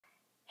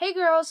Hey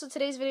girls, so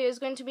today's video is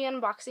going to be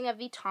unboxing of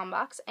the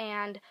TOMbox,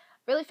 and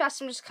really fast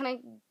I'm just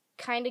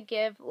kind of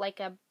give like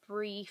a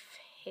brief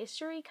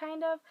history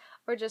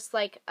or just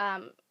like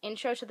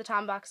intro to the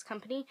TOMbox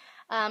Company.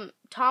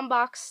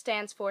 TOMbox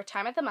stands for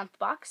Time of the Month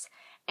Box,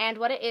 and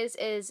what it is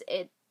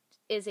it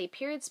is a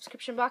period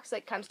subscription box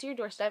that comes to your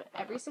doorstep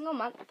every single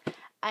month,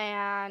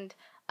 and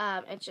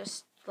it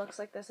just looks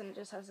like this, and it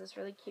just has this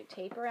really cute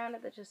tape around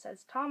it that just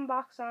says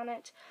TOMbox on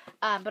it,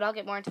 but I'll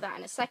get more into that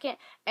in a second.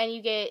 And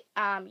you get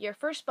your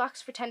first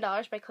box for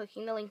 $10 by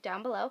clicking the link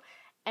down below,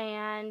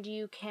 and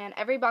you can,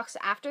 every box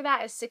after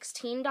that is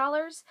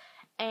 $16,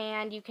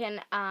 and you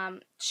can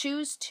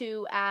choose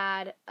to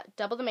add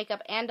double the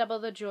makeup and double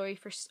the jewelry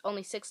for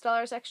only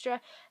 $6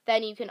 extra.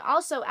 Then you can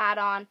also add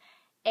on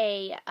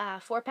a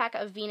 4-pack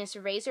of Venus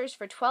razors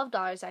for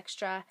 $12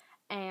 extra.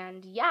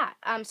 And yeah,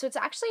 so it's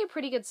actually a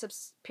pretty good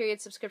period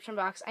subscription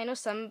box. I know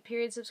some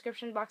period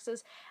subscription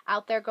boxes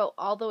out there go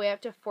all the way up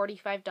to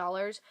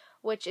 $45,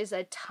 which is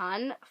a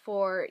ton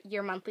for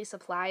your monthly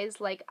supplies.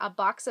 Like, a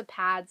box of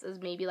pads is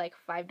maybe like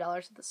 $5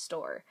 at the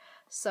store.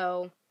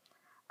 So,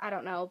 I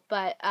don't know,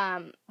 but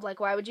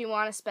like, why would you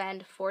want to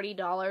spend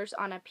 $40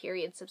 on a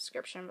period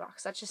subscription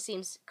box? That just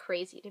seems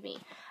crazy to me.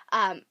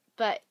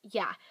 But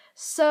yeah,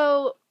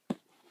 so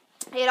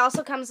it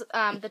also comes,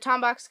 the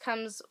TOMbox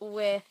comes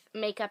with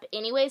makeup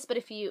anyways,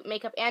 but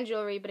makeup and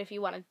jewelry, but if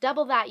you want to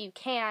double that, you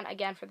can,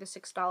 again, for the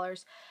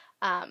 $6.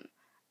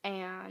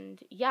 And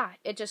yeah,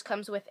 it just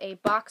comes with a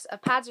box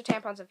of pads or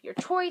tampons of your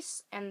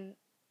choice, and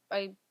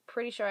I'm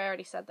pretty sure I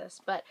already said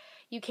this, but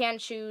you can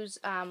choose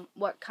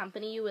what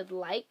company you would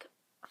like.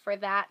 For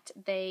that,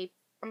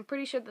 I'm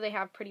pretty sure that they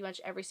have pretty much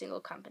every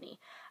single company.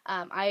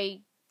 I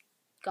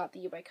got the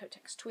U by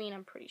Kotex Tween,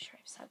 I'm pretty sure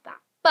I've said that.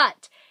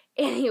 But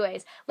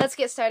anyways, let's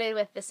get started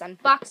with this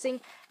unboxing.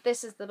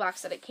 This is the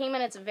box that it came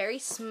in. It's very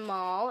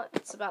small.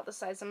 It's about the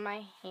size of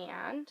my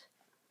hand.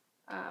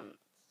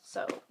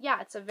 So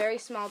yeah, it's a very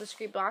small,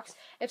 discreet box.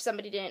 If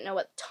somebody didn't know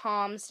what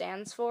TOM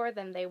stands for,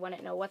 then they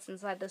wouldn't know what's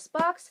inside this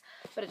box.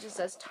 But it just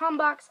says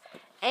TOMbox.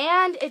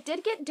 And it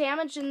did get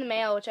damaged in the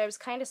mail, which I was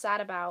kind of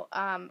sad about.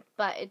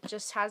 But it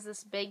just has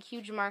this big,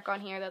 huge mark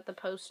on here that the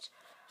post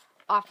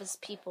office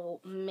people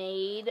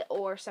made,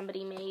 or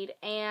somebody made,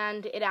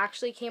 and it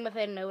actually came with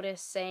a notice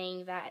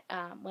saying that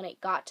when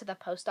it got to the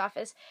post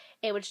office,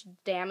 it was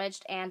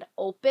damaged and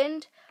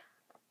opened.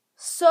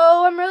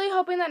 So I'm really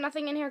hoping that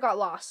nothing in here got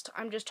lost.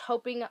 I'm just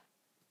hoping,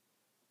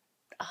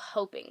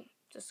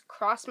 just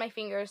cross my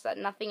fingers that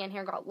nothing in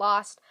here got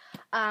lost,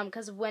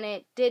 because when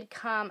it did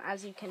come,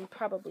 as you can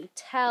probably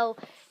tell,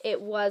 it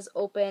was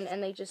open,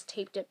 and they just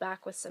taped it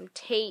back with some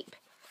tape,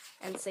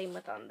 and same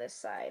with on this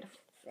side.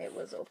 It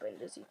was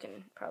opened, as you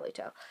can probably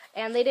tell.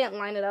 And they didn't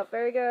line it up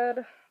very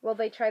good. Well,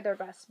 they tried their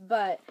best,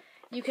 but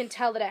you can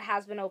tell that it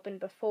has been opened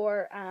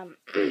before. I'm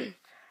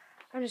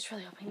just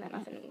really hoping that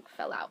nothing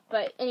fell out.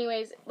 But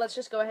anyways, let's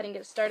just go ahead and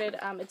get started.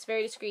 It's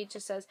very discreet. It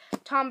just says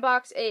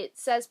TOMbox. It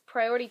says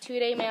priority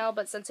 2-day mail,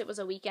 but since it was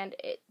a weekend,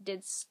 it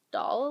did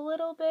stall a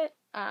little bit.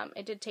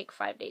 It did take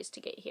 5 days to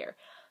get here.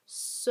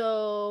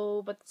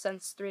 So, but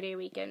since 3-day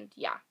weekend,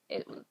 yeah,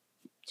 it was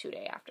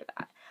 2-day after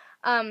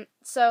that.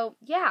 So,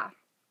 yeah.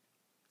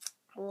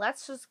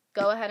 Let's just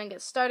go ahead and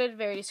get started.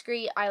 Very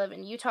discreet. I live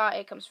in Utah.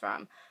 It comes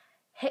from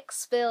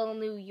Hicksville,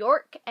 New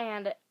York,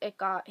 and it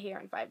got here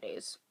in 5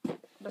 days,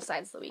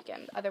 besides the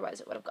weekend.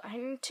 Otherwise, it would have gotten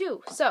here in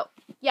 2. So,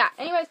 yeah,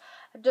 anyways,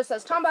 it just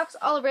says TOMbox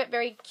all over it.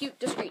 Very cute,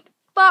 discreet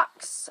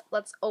box.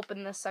 Let's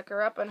open this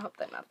sucker up and hope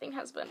that nothing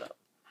has been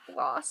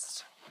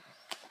lost.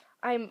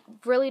 I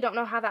really don't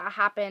know how that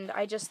happened.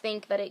 I just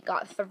think that it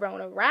got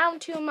thrown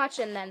around too much,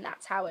 and then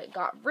that's how it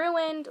got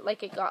ruined.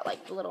 Like, it got,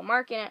 like, the little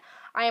mark in it.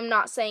 I am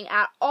not saying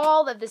at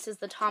all that this is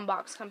the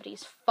TOMbox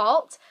Company's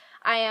fault.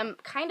 I am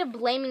kind of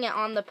blaming it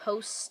on the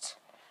post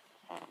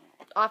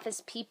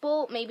office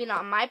people. Maybe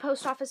not my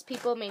post office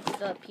people. Maybe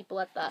the people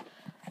at the,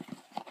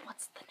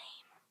 what's the name?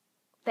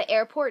 The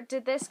airport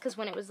did this, because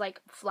when it was,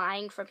 like,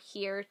 flying from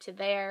here to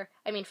there,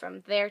 I mean,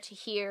 from there to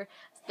here,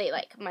 they,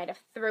 like, might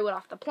have threw it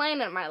off the plane,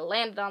 and it might have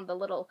landed on the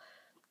little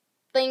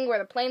thing where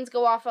the planes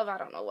go off of. I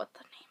don't know what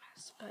the name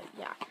is, but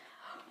yeah.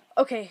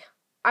 Okay,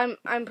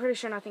 I'm pretty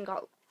sure nothing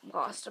got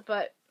lost,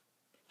 but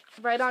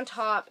right on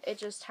top, it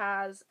just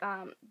has,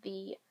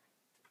 this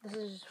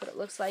is just what it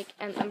looks like,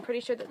 and I'm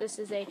pretty sure that this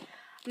is a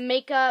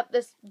makeup,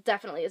 this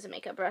definitely is a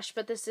makeup brush,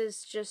 but this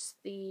is just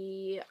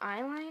the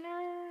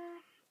eyeliner,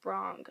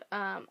 wrong,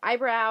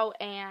 eyebrow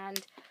and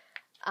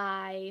what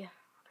are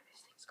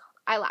these things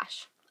called?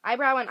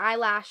 Eyebrow and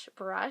eyelash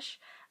brush.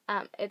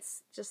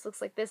 It's just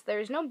looks like this.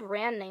 There's no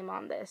brand name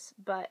on this,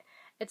 but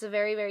it's a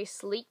very, very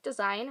sleek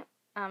design.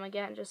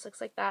 Again, it just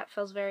looks like that.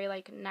 Feels very,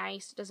 like,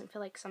 nice. It doesn't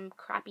feel like some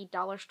crappy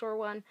dollar store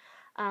one.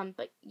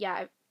 But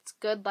yeah, it's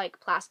good,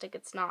 like, plastic.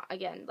 It's not,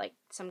 again, like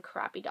some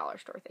crappy dollar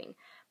store thing.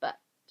 But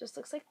just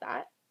looks like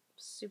that.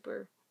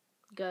 Super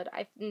good.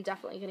 I'm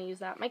definitely going to use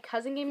that. My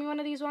cousin gave me one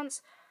of these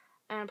once,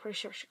 and I'm pretty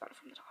sure she got it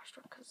from the dollar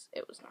store because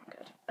it was not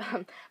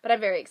good. But I'm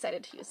very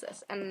excited to use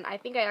this. And I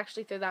think I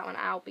actually threw that one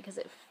out because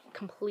it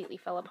completely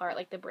fell apart.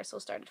 Like, the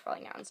bristles started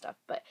falling out and stuff.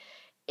 But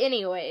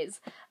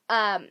Anyways,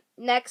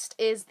 next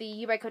is the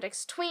U by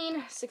Kotex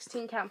Tween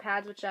 16 count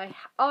pads, which I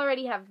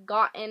already have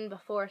gotten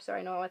before, so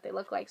I know what they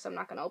look like, so I'm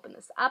not going to open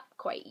this up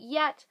quite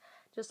yet.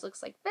 Just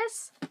looks like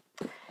this.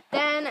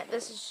 Then,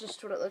 this is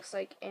just what it looks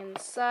like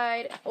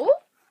inside. Oh!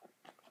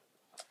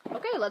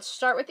 Okay, let's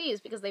start with these,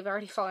 because they've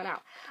already fallen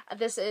out.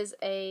 This is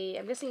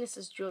I'm guessing this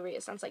is jewelry.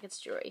 It sounds like it's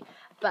jewelry.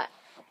 But,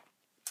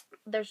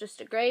 there's just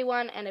a gray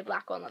one and a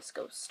black one. Let's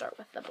go start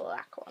with the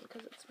black one,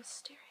 because it's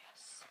mysterious.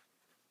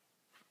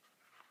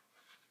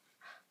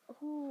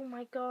 Oh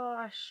my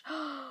gosh.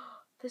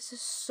 This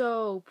is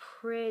so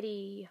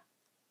pretty.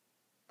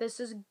 This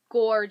is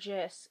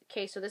gorgeous.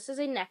 Okay, so this is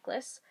a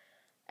necklace.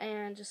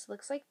 And just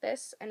looks like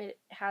this. And it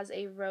has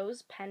a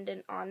rose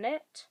pendant on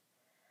it.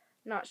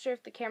 Not sure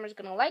if the camera's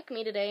going to like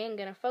me today and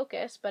going to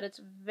focus, but it's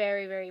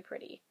very, very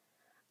pretty.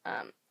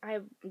 I'm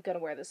going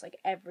to wear this like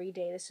every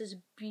day. This is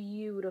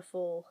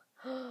beautiful.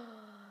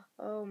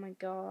 Oh my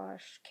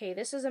gosh. Okay,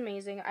 this is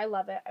amazing. I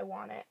love it. I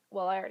want it.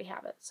 Well, I already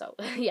have it, so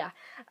yeah.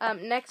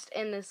 Next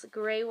in this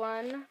gray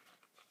one.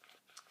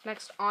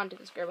 Next onto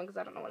this gray one, because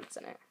I don't know what's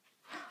in it.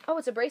 Oh,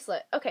 it's a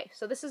bracelet. Okay,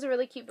 so this is a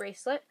really cute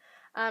bracelet.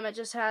 It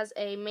just has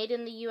a Made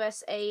in the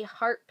USA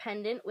heart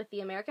pendant with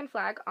the American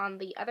flag on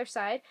the other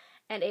side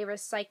and a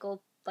recycled,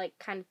 like,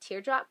 kind of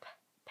teardrop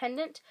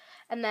pendant.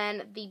 And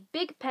then the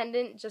big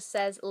pendant just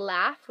says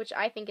laugh, which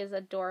I think is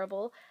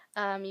adorable.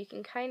 You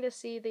can kind of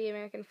see the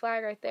American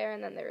flag right there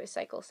and then the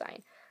recycle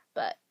sign.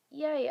 But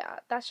yeah,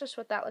 that's just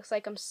what that looks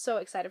like. I'm so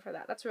excited for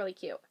that. That's really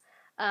cute.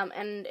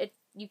 And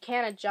you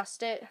can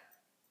adjust it.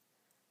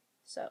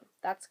 So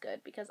that's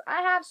good because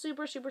I have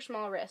super, super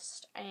small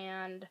wrist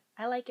and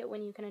I like it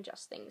when you can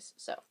adjust things.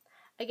 So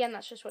again,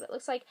 that's just what it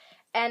looks like.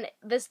 And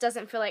this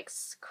doesn't feel like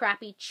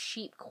crappy,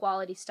 cheap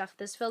quality stuff.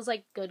 This feels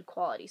like good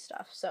quality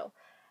stuff. So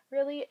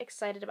really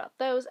excited about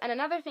those. And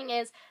another thing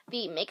is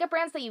the makeup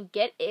brands that you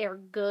get are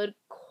good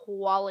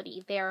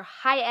quality. They're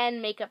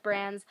high-end makeup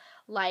brands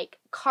like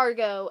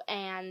Cargo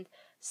and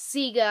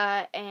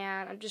Siga,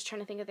 and I'm just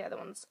trying to think of the other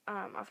ones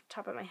off the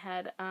top of my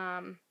head.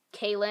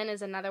 Kaylin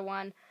is another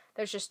one.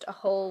 There's just a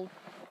whole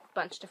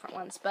bunch of different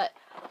ones. But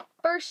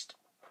first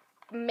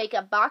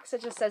makeup box,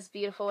 it just says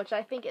beautiful, which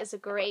I think is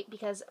great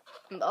because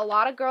a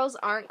lot of girls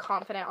aren't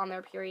confident on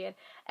their period.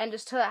 And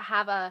just to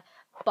have a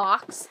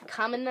box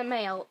come in the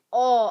mail,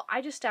 oh,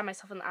 I just stabbed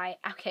myself in the eye.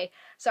 Okay,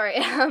 sorry.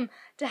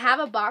 To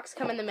have a box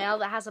come in the mail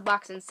that has a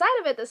box inside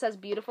of it that says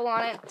beautiful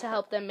on it to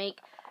help them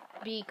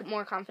be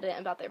more confident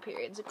about their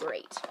periods,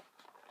 great.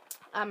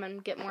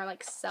 And get more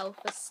like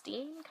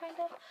self-esteem, kind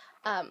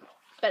of.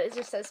 But it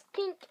just says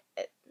pink.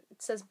 It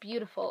says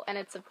beautiful, and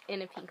it's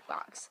in a pink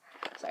box.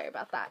 Sorry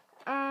about that.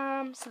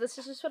 So this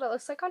is just what it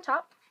looks like on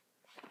top.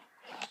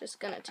 Just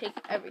gonna take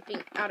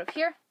everything out of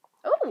here.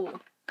 Oh,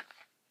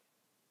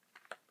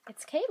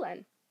 it's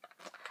Kaylin.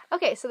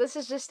 Okay, so this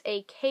is just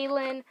a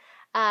Kaylin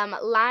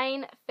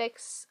Line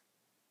Fix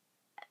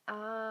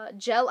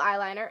gel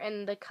eyeliner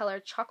in the color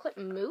Chocolate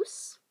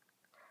Mousse.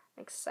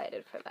 I'm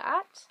excited for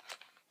that.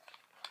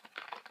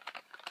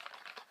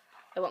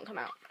 It won't come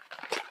out.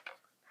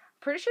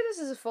 Pretty sure this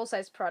is a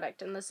full-size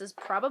product, and this is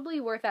probably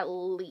worth at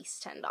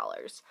least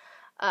 $10.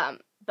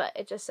 But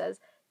it just says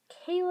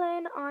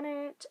Kaylin on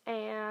it,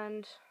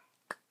 and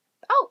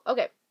oh,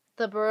 okay.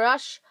 The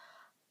brush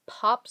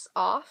pops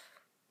off.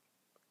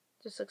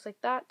 Just looks like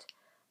that,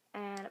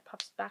 and it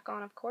pops back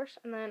on, of course.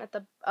 And then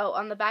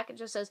on the back it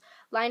just says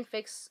Line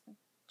Fix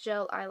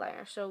Gel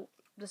Eyeliner. So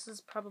this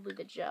is probably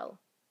the gel.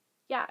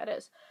 Yeah, it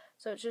is.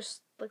 So it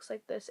just looks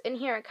like this. In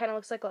here, it kind of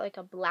looks like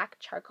a black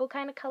charcoal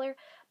kind of color,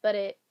 but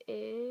it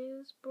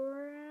is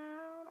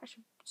brown. I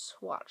should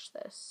swatch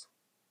this.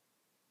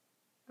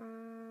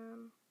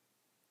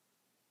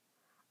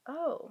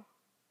 Oh.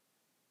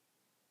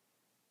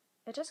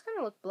 It just kind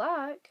of looked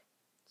black.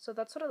 So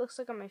that's what it looks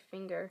like on my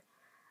finger.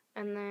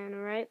 And then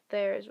right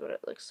there is what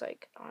it looks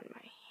like on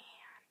my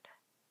hand.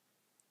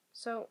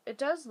 So it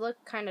does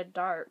look kind of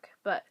dark,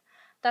 but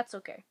that's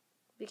okay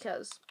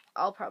because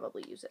I'll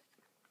probably use it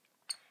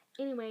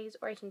anyways,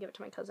 or I can give it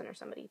to my cousin or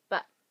somebody.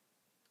 But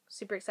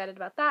super excited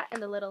about that.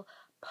 And the little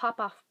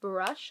pop-off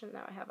brush, and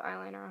now I have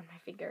eyeliner on my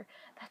finger.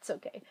 That's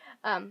okay.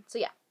 So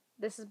yeah,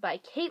 this is by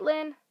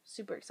Caitlin.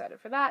 Super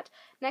excited for that.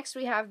 Next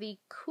we have the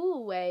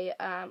Cool Way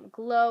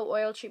Glow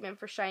Oil Treatment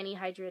for Shiny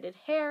Hydrated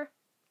Hair.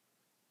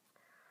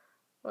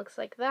 Looks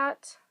like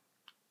that.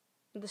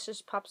 This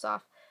just pops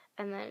off,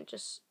 and then it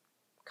just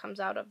comes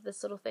out of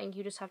this little thing.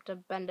 You just have to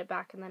bend it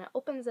back, and then it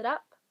opens it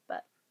up.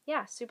 But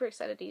yeah, super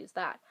excited to use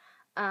that.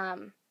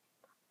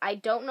 I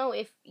don't know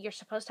if you're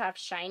supposed to have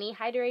shiny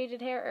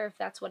hydrated hair or if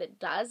that's what it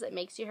does. It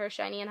makes your hair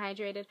shiny and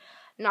hydrated.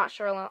 Not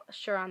sure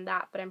on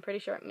that, but I'm pretty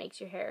sure it makes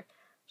your hair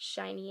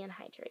shiny and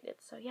hydrated.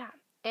 So yeah.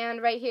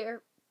 And right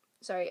here,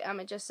 sorry,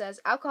 it just says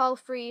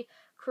alcohol-free,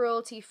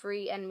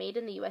 cruelty-free, and made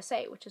in the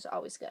USA, which is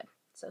always good.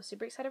 So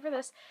super excited for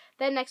this.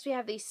 Then next we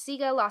have the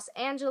Siga Los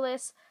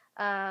Angeles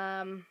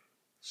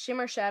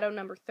Shimmer Shadow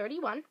number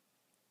 31.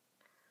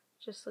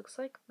 Just looks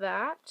like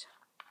that.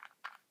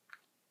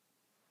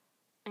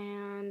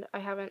 And I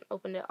haven't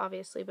opened it,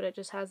 obviously, but it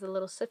just has the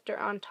little sifter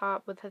on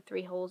top with the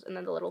 3 holes and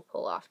then the little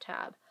pull-off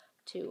tab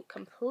to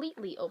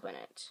completely open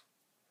it.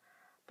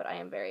 But I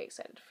am very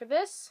excited for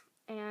this.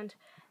 And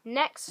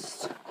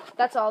next,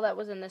 that's all that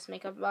was in this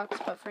makeup box.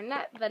 But for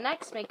the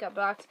next makeup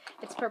box,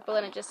 it's purple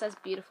and it just says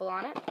beautiful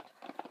on it.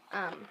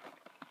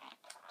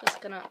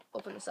 Just gonna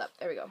open this up.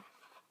 There we go.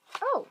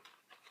 Oh!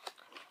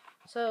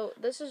 So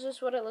this is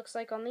just what it looks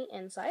like on the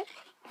inside.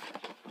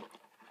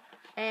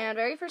 And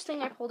very first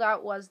thing I pulled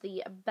out was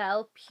the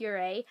Belle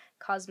Puree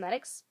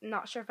Cosmetics.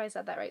 Not sure if I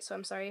said that right, so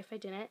I'm sorry if I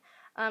didn't.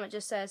 It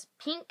just says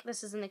pink.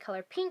 This is in the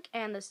color pink,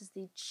 and this is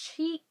the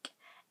cheek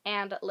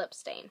and lip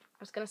stain. I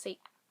was going to say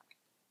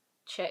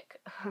chick,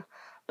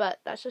 but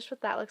that's just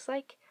what that looks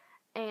like.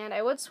 And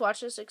I would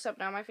swatch this, except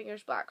now my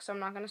finger's black, so I'm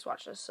not going to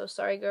swatch this. So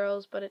sorry,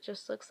 girls, but it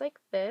just looks like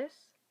this.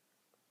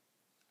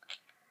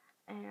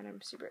 And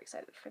I'm super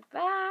excited for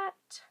that.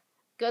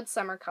 Good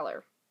summer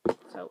color.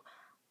 So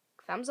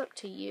thumbs up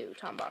to you,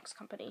 TOMbox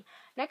Company.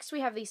 Next,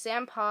 we have the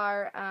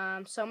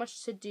Sampar So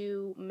Much To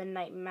Do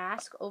Midnight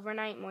Mask,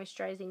 Overnight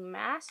Moisturizing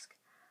Mask.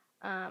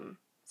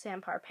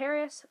 Sampar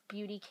Paris,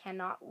 Beauty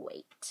Cannot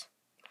Wait.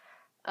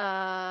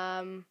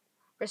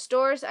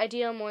 Restores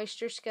ideal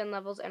moisture, skin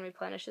levels, and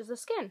replenishes the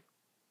skin.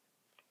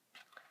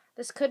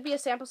 This could be a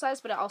sample size,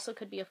 but it also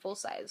could be a full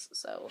size,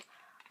 so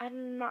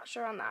I'm not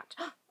sure on that.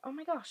 Oh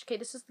my gosh, okay,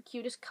 this is the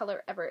cutest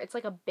color ever. It's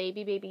like a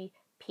baby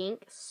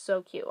pink,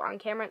 so cute. On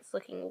camera it's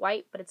looking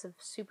white, but it's a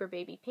super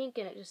baby pink,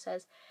 and it just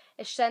says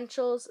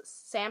Essentials,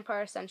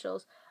 Sampar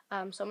Essentials,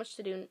 So Much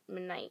To Do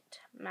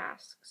Midnight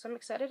Mask. So I'm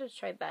excited to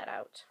try that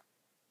out.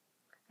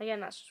 Again,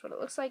 that's just what it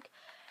looks like.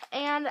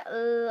 And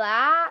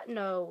last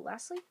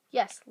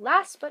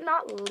but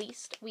not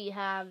least, we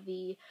have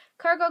the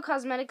Cargo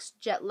Cosmetics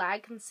Jet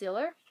Lag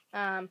Concealer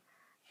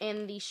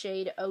in the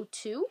shade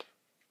 02.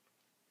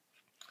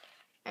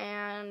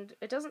 And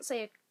it doesn't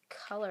say a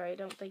color. I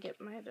don't think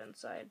it might have been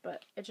inside,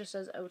 but it just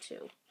says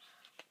 02.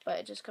 But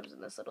it just comes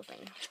in this little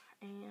thing.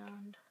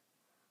 And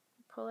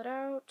pull it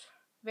out.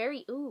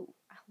 Ooh,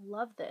 I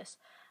love this.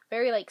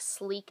 Very, like,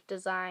 sleek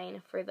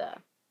design for the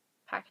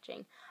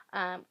packaging.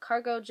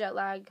 Cargo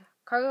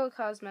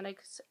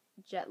Cosmetics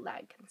Jet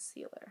Lag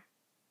Concealer.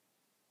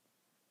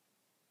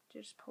 Do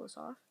you just pull this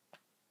off?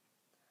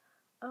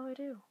 Oh, I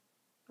do.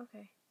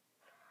 Okay.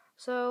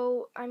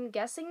 So, I'm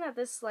guessing that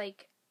this,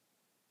 like,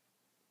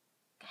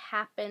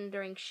 happened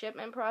during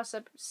shipment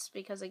process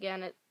because,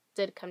 again, it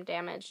did come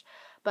damaged,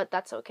 but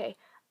that's okay.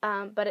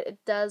 But it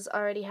does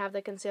already have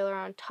the concealer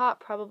on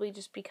top, probably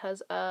just because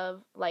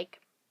of,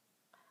 like,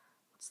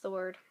 what's the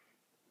word?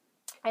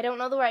 I don't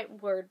know the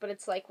right word, but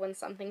it's like when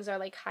some things are,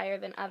 like, higher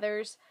than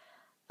others.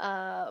 What's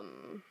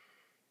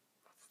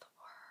the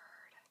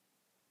word?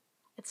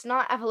 It's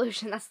not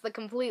evolution. That's the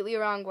completely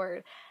wrong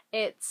word.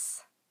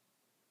 It's,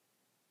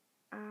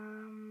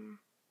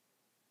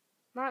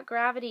 not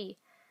gravity.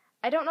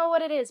 I don't know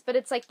what it is, but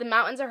it's like the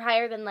mountains are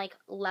higher than, like,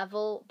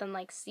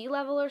 sea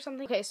level or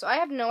something. Okay, so I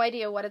have no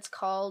idea what it's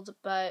called,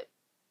 but,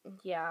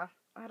 yeah,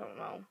 I don't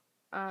know.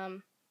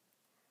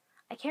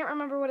 I can't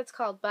remember what it's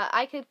called, but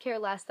I could care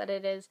less that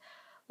it is,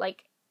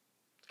 like,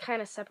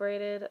 kind of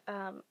separated,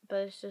 but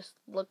it just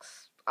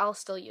looks, I'll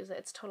still use it.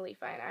 It's totally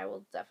fine. I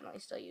will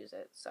definitely still use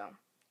it, so,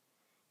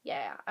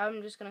 yeah,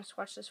 I'm just going to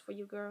swatch this for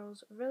you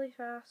girls really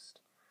fast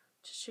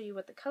to show you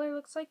what the color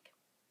looks like.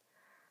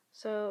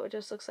 So it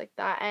just looks like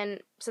that,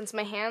 and since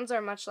my hands are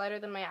much lighter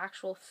than my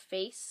actual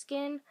face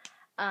skin,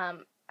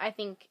 I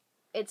think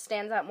it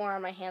stands out more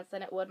on my hands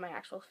than it would my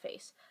actual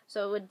face.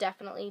 So it would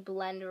definitely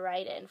blend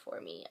right in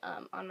for me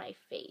on my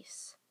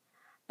face.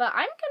 But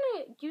I'm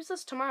going to use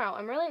this tomorrow.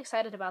 I'm really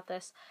excited about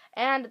this.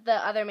 And the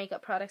other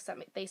makeup products that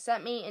they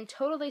sent me. In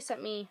total, they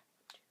sent me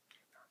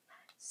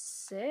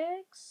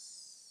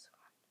 6?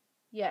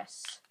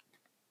 Yes.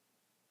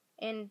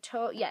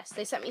 Yes,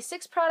 they sent me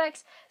 6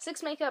 products,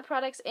 6 makeup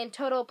products in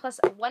total, plus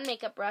 1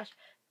 makeup brush,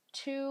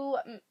 2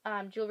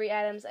 jewelry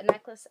items, a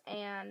necklace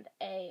and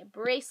a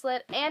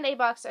bracelet, and a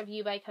box of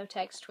U by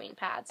Kotex tween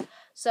pads.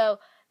 So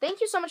thank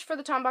you so much for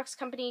the TOMbox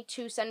Company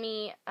to send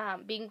me,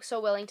 being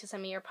so willing to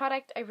send me your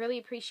product. I really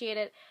appreciate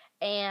it,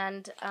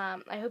 and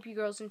I hope you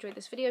girls enjoyed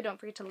this video. Don't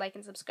forget to like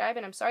and subscribe,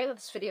 and I'm sorry that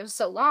this video is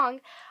so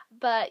long,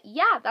 but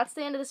yeah, that's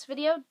the end of this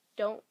video.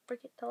 Don't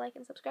forget to like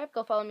and subscribe.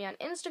 Go follow me on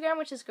Instagram,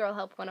 which is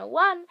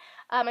girlhelp101.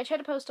 I try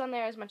to post on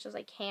there as much as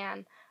I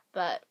can,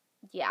 but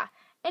yeah.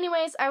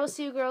 Anyways, I will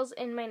see you girls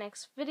in my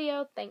next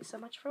video. Thanks so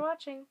much for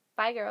watching.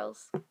 Bye,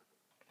 girls.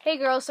 Hey,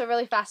 girls, so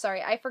really fast,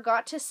 sorry. I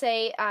forgot to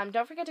say,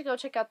 don't forget to go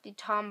check out the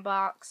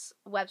TOMbox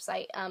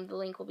website. The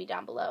link will be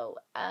down below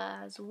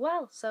as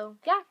well. So,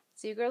 yeah,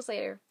 see you girls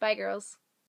later. Bye, girls.